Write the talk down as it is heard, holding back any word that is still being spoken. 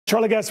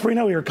Charlie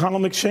Gasparino here,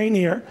 Connell McShane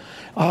here,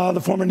 the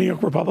former New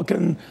York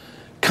Republican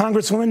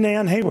Congresswoman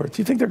Nan Hayworth.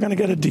 Do you think they're going to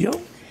get a deal?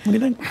 What do you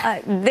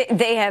think?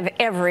 They have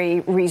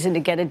every reason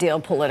to get a deal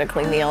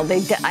politically, Neil.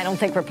 I don't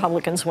think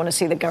Republicans want to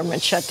see the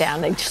government shut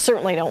down. They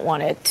certainly don't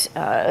want it,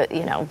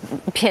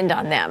 pinned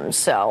on them.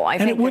 So I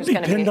think it would be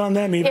pinned on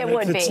them, even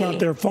if it's not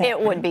their fault. It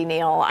would be,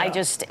 Neil.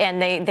 Yeah.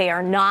 And they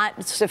are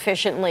not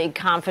sufficiently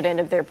confident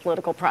of their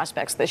political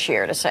prospects this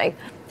year to say,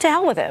 to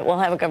hell with it, we'll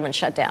have a government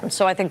shutdown.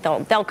 So I think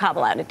they'll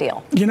cobble out a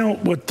deal. You know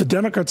what the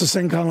Democrats are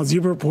saying, Collins?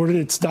 You've reported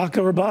it's DACA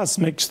or bust.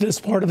 Makes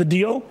this part of the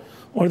deal,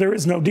 or there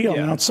is no deal.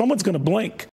 Yeah. Now someone's going to blink.